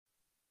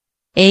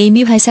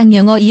에이미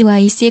화상영어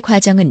EYC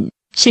과정은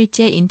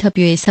실제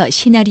인터뷰에서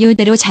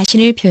시나리오대로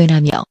자신을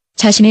표현하며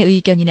자신의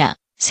의견이나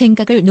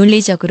생각을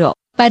논리적으로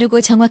빠르고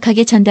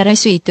정확하게 전달할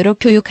수 있도록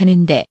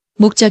교육하는 데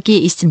목적이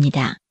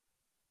있습니다.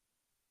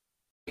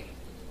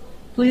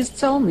 Please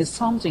tell me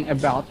something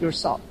about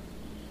yourself.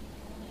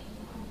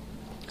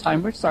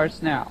 Timer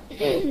starts now.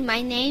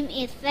 My name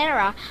is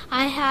Sarah.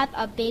 I have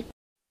a big...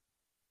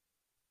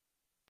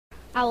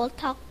 I will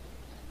talk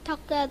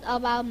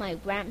about my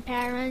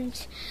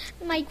grandparents.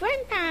 My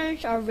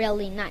grandparents are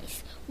really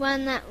nice.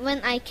 When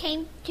I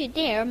came to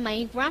there,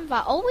 my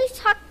grandpa always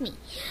hugged me.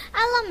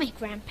 I love my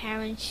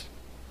grandparents.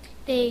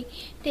 They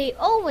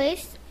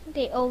always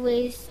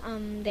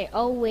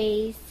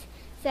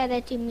said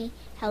it to me,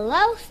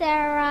 "Hello,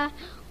 Sarah,"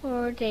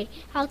 or they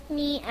hugged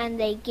me and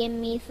they give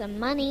me some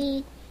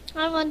money.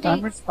 I want to...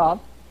 Timer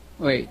stop.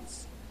 Wait.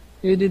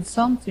 You did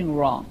something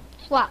wrong.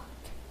 What?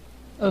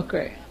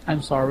 Okay,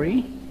 I'm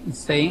sorry.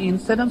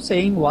 Instead of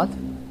saying what,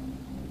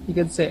 you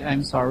can say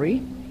I'm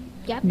sorry.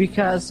 Yep.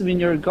 Because when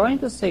you're going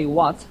to say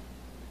what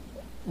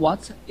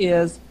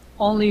is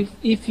only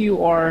if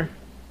you are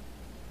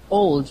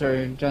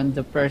older than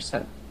the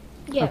person.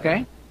 Yeah.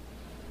 Okay?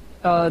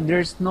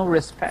 There's no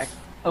respect.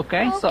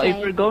 Okay? So if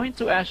you're going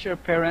to ask your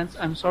parents,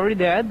 I'm sorry,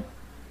 Dad.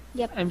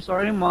 Yep. I'm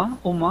sorry, Ma,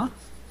 Uma.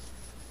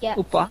 Yep.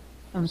 Upa.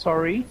 I'm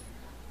sorry.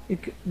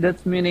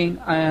 That's meaning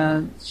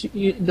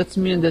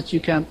that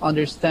you can't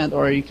understand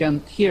or you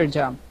can't hear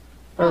them.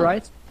 All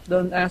right?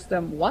 Don't ask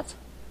them what.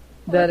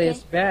 That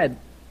is bad,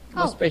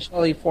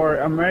 especially for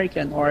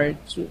American or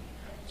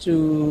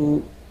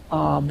to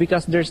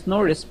because there's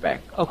no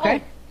respect.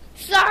 Okay?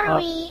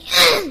 Sorry.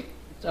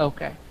 It's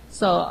okay.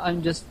 So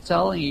I'm just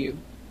telling you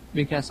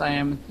because I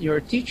am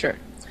your teacher.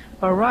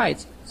 All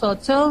right. So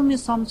tell me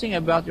something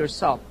about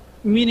yourself.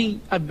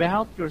 Meaning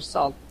about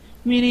yourself.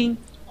 Meaning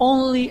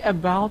only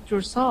about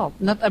yourself,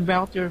 not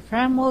about your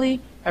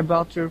family,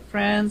 about your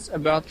friends,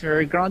 about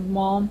your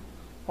grandmom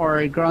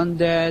or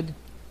granddad.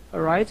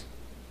 All right?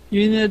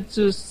 You need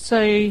to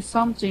say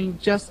something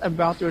just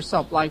about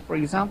yourself. Like, for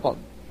example,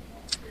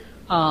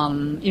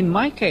 in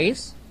my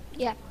case,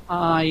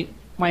 my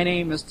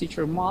name is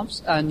Teacher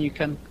Mops, and you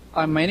can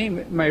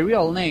my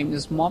real name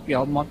is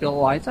Mopiel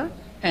Laita,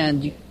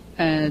 and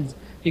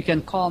you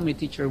can call me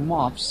Teacher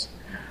Mops.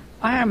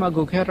 I am a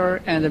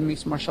go-getter and a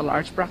mixed martial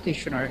arts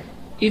practitioner.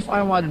 If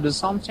I want to do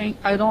something,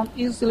 I don't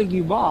easily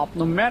give up,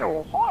 no matter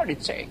how hard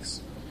it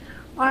takes.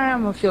 I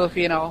am a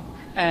Filipino,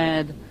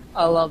 and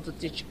I love to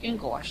teach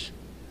English.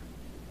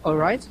 All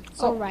right?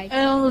 So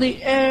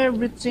only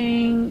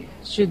everything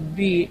should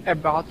be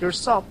about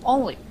yourself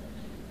only.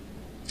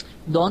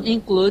 Don't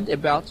include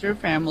about your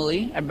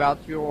family, about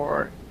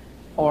your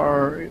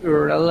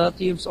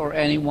relatives or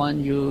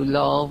anyone you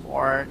love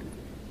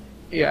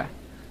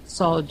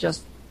So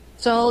just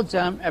tell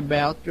them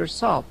about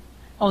yourself.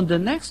 On the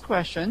next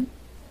question,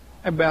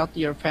 about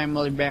your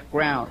family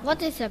background.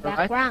 What is your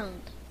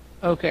background?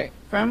 Right? Okay.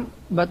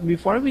 But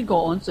before we go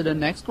on to the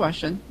next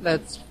question,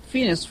 let's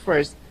finish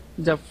first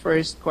the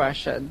first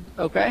question.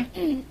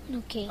 Okay?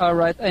 Okay. All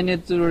right. I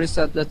need to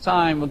reset the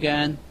time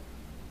again.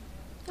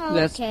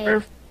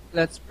 Okay.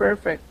 Let's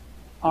perfect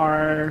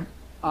our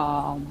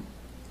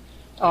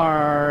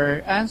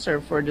answer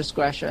for this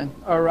question.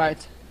 All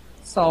right.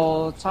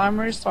 So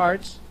timer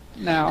starts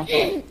now.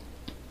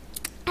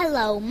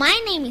 Hello,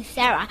 my name is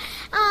Sarah.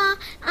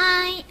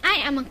 I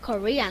am a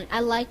Korean.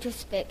 I like to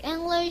speak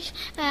English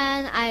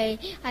and I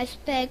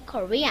speak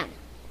Korean.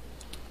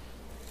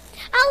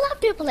 I love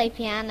to play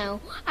piano.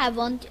 I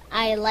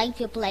like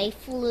to play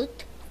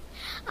flute.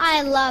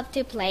 I love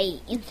to play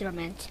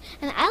instruments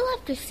and I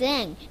love to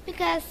sing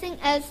because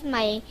singing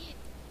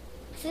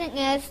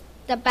is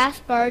the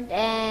best part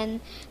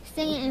and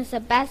singing is the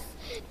best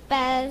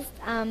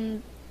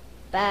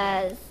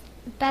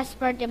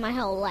part in my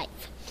whole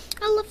life.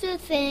 I love to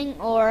sing,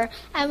 or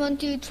I want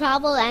to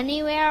travel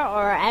anywhere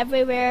or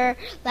everywhere,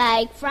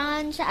 like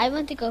France. I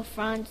want to go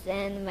France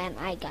and when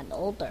I got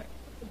older.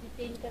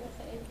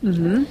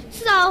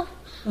 So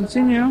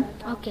continue.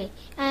 Okay,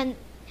 and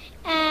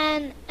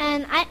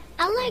I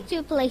like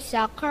to play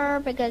soccer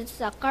because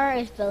soccer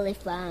is really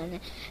fun,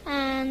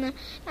 and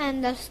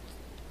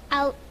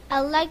I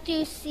like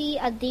to see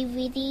a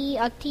DVD,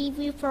 a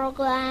TV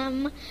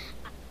program.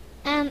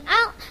 And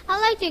I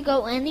like to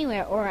go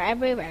anywhere or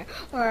everywhere,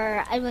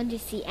 or I want to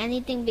see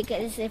anything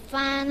because it's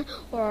fun.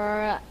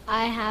 Or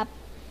I have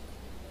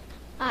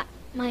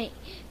my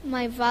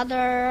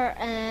father,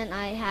 and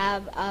I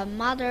have a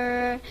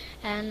mother,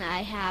 and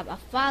I have a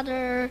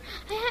father.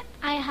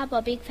 I have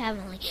a big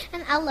family,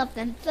 and I love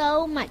them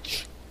so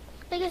much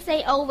because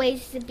they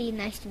always be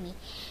nice to me.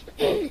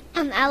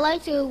 And I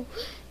like to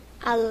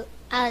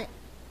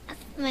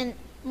when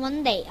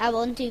one day I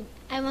want to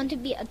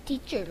be a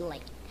teacher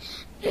like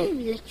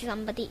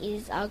somebody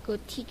is a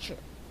good teacher.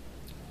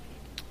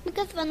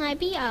 Because when I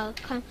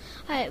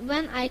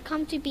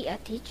come to be a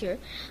teacher,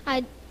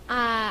 I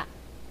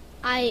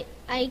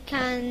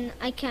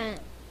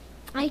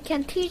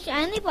can teach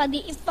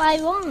anybody if I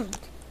want.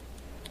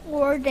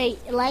 or they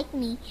like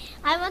me.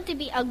 I want to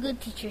be a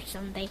good teacher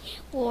someday,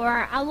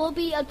 or I will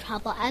be a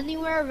trouble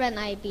anywhere when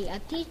I be a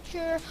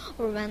teacher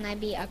or when I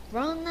be a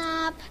grown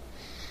up.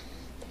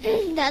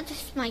 That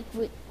is my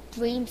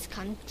dreams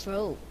come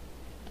true.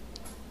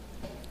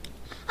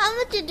 I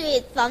want to do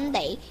it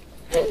someday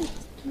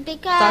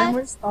because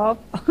Timer stop.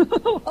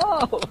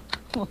 Wow.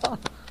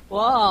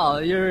 Wow,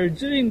 you're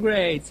doing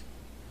great.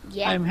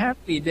 yeah. I'm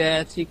happy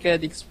that you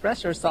can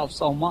express yourself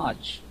so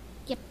much.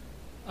 Yep.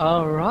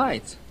 All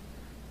right.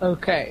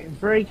 Okay,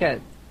 very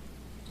good.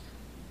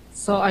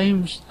 So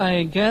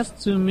I guess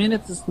 2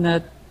 minutes is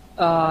not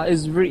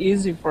is very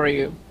easy for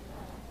you.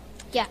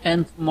 Yeah.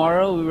 And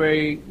tomorrow we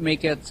will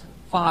make it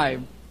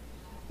 5.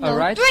 No, All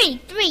right.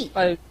 three.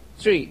 5,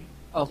 3.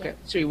 Okay,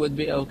 3 would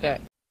be okay.